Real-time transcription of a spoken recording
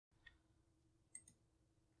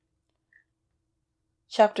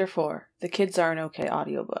Chapter 4 The Kids Are an Okay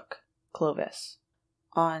audiobook. Clovis.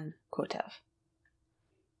 On Quotev.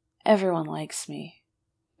 Everyone likes me,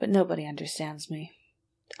 but nobody understands me.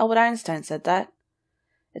 Albert Einstein said that.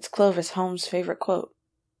 It's Clovis Holmes' favorite quote.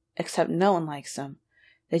 Except no one likes him.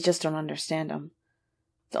 They just don't understand him.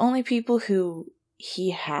 The only people who he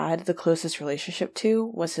had the closest relationship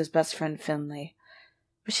to was his best friend Finley.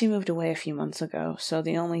 But she moved away a few months ago, so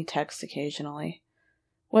they only text occasionally.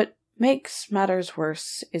 What makes matters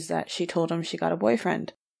worse is that she told him she got a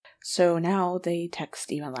boyfriend, so now they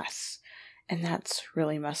text even less, and that's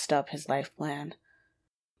really messed up his life plan.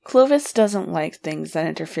 Clovis doesn't like things that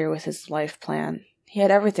interfere with his life plan. He had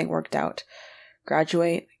everything worked out.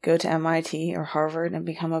 Graduate, go to MIT or Harvard, and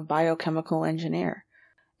become a biochemical engineer.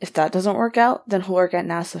 If that doesn't work out, then he'll work at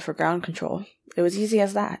NASA for ground control. It was easy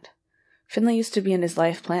as that. Finley used to be in his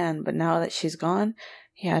life plan, but now that she's gone,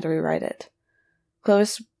 he had to rewrite it.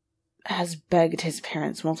 Clovis has begged his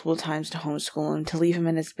parents multiple times to homeschool him, to leave him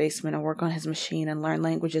in his basement and work on his machine and learn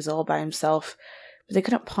languages all by himself, but they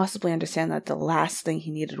couldn't possibly understand that the last thing he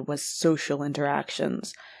needed was social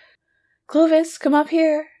interactions. "Clovis, come up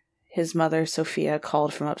here," his mother, Sophia,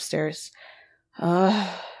 called from upstairs.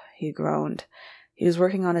 He groaned. He was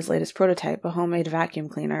working on his latest prototype, a homemade vacuum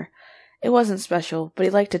cleaner. It wasn't special, but he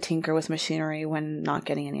liked to tinker with machinery when not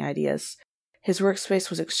getting any ideas. His workspace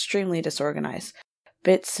was extremely disorganized.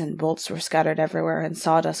 Bits and bolts were scattered everywhere, and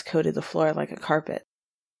sawdust coated the floor like a carpet.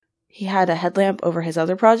 He had a headlamp over his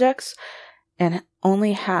other projects, and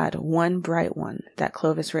only had one bright one that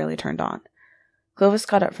Clovis rarely turned on. Clovis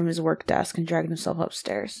got up from his work desk and dragged himself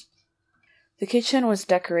upstairs. The kitchen was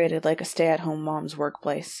decorated like a stay-at-home mom's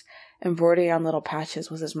workplace. Embroidery on little patches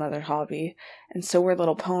was his mother's hobby, and so were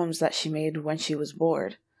little poems that she made when she was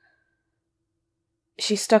bored.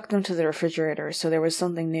 She stuck them to the refrigerator, so there was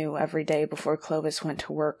something new every day before Clovis went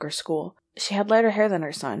to work or school. She had lighter hair than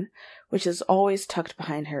her son, which is always tucked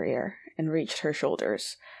behind her ear and reached her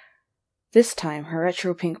shoulders. This time, her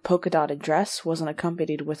retro pink polka-dotted dress wasn't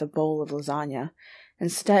accompanied with a bowl of lasagna.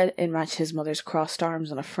 Instead, it matched his mother's crossed arms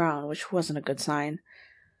and a frown, which wasn't a good sign.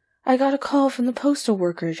 "I got a call from the postal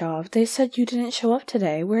worker job. They said you didn't show up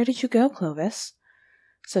today. Where did you go, Clovis?"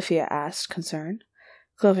 Sophia asked, concerned.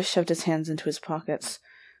 Clovis shoved his hands into his pockets.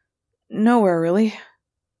 "Nowhere, really."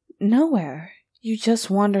 "Nowhere? You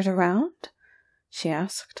just wandered around?" she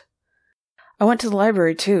asked. "I went to the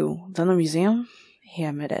library, too. Then the museum," he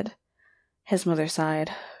admitted. His mother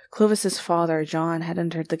sighed. Clovis's father, John, had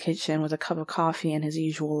entered the kitchen with a cup of coffee and his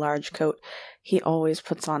usual large coat. He always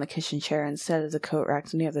puts on a kitchen chair instead of the coat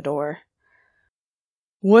rack near the door.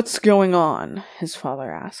 "What's going on?" his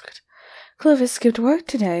father asked. "Clovis skipped work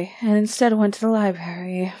today, and instead went to the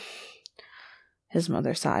library." His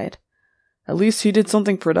mother sighed. "At least he did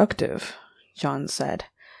something productive," John said.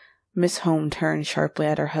 Miss Home turned sharply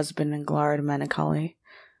at her husband and glowered mechanically.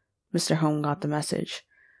 Mr. Home got the message.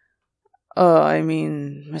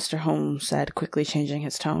 Mr. Home said, quickly changing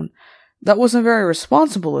his tone. "That wasn't very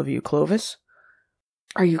responsible of you, Clovis."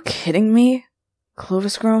 "Are you kidding me?"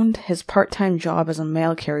 Clovis groaned. His part-time job as a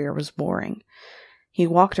mail carrier was boring. He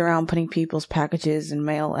walked around putting people's packages and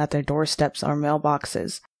mail at their doorsteps or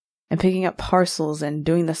mailboxes, and picking up parcels and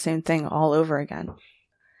doing the same thing all over again.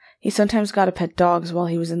 He sometimes got to pet dogs while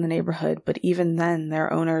he was in the neighborhood, but even then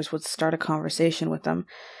their owners would start a conversation with them,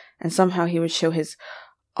 and somehow he would show his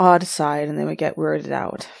odd side and they would get weirded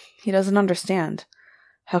out. He doesn't understand.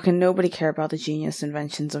 How can nobody care about the genius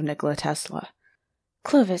inventions of Nikola Tesla?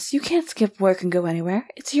 "Clovis, you can't skip work and go anywhere.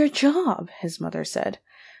 It's your job," his mother said.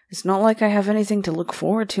 "It's not like I have anything to look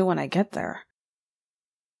forward to when I get there."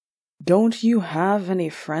 "Don't you have any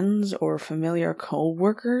friends or familiar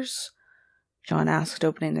co-workers?" John asked,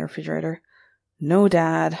 opening the refrigerator. "No,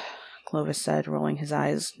 Dad," Clovis said, rolling his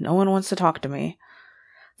eyes. "No one wants to talk to me."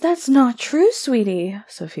 "That's not true, sweetie,"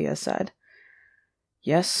 Sophia said.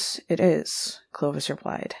 "Yes, it is," Clovis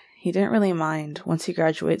replied. He didn't really mind. Once he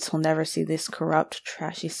graduates, he'll never see this corrupt,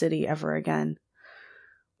 trashy city ever again.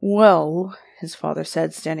 "Well," his father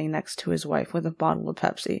said, standing next to his wife with a bottle of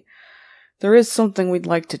Pepsi, "there is something we'd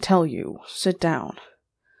like to tell you. Sit down."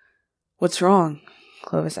 "What's wrong?"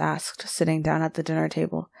 Clovis asked, sitting down at the dinner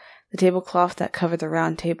table. The tablecloth that covered the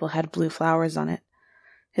round table had blue flowers on it.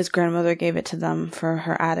 His grandmother gave it to them for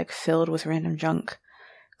her attic filled with random junk.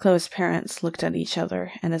 Clovis' parents looked at each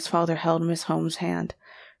other, and his father held Miss Holmes' hand.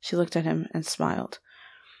 She looked at him and smiled.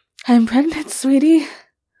 "I'm pregnant, sweetie,"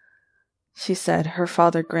 she said. Her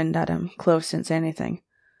father grinned at him. Clovis didn't say anything.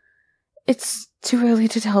 "It's too early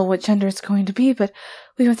to tell what gender it's going to be, but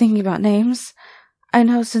we were thinking about names. I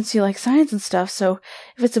know since you like science and stuff, so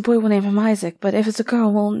if it's a boy, we'll name him Isaac, but if it's a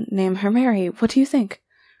girl, we'll name her Mary. What do you think?"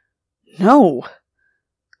 "No!"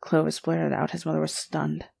 Clovis blurted out. His mother was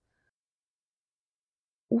stunned.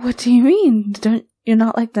 What do you mean? Don't you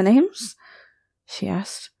not like the names? She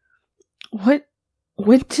asked. When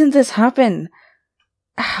did this happen?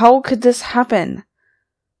 How could this happen?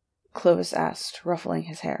 Clovis asked, ruffling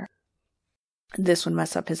his hair. This would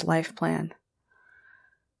mess up his life plan.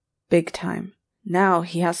 Big time. Now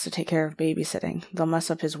he has to take care of babysitting. They'll mess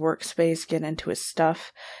up his workspace, get into his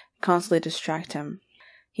stuff, constantly distract him.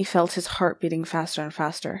 He felt his heart beating faster and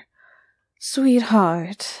faster.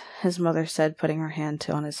 Sweetheart, his mother said, putting her hand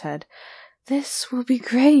on his head. This will be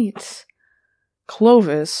great.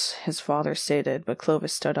 Clovis, his father stated, but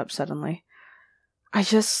Clovis stood up suddenly.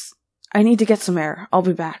 I need to get some air. I'll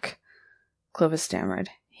be back. Clovis stammered.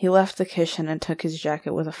 He left the kitchen and took his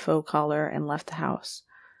jacket with a faux collar and left the house.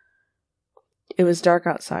 It was dark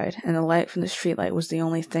outside, and the light from the streetlight was the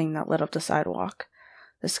only thing that lit up the sidewalk.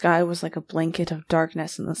 The sky was like a blanket of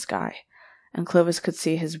darkness in the sky, and Clovis could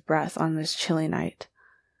see his breath on this chilly night.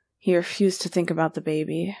 He refused to think about the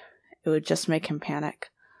baby. It would just make him panic.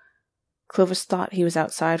 Clovis thought he was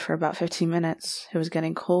outside for about 15 minutes. It was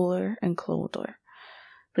getting colder and colder.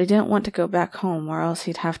 But he didn't want to go back home, or else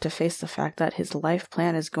he'd have to face the fact that his life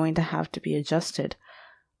plan is going to have to be adjusted.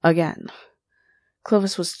 Again.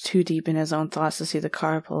 Clovis was too deep in his own thoughts to see the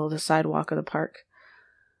car pull the sidewalk of the park.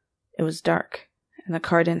 It was dark, and the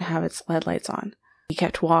car didn't have its headlights on. He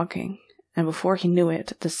kept walking, and before he knew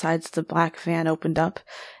it, the sides of the black van opened up,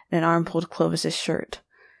 and an arm pulled Clovis's shirt.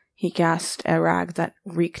 He gasped. A rag that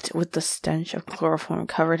reeked with the stench of chloroform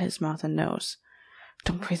covered his mouth and nose.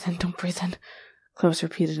 Don't breathe in, don't breathe in, Clovis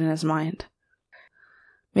repeated in his mind.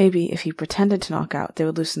 Maybe if he pretended to knock out, they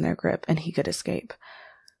would loosen their grip, and he could escape.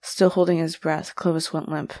 Still holding his breath, Clovis went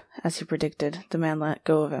limp. As he predicted, the man let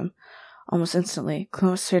go of him. Almost instantly,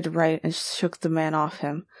 Clovis turned right and shook the man off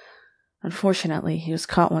him. Unfortunately, he was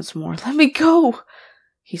caught once more. Let me go!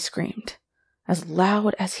 He screamed, as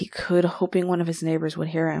loud as he could, hoping one of his neighbors would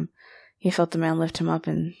hear him. He felt the man lift him up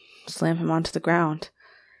and slam him onto the ground.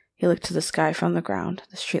 He looked to the sky from the ground,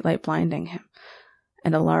 the streetlight blinding him,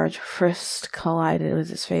 and a large fist collided with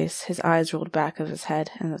his face. His eyes rolled back of his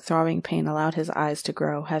head, and the throbbing pain allowed his eyes to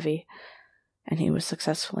grow heavy, and he was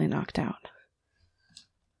successfully knocked out.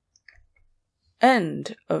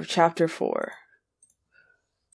 End of Chapter 4.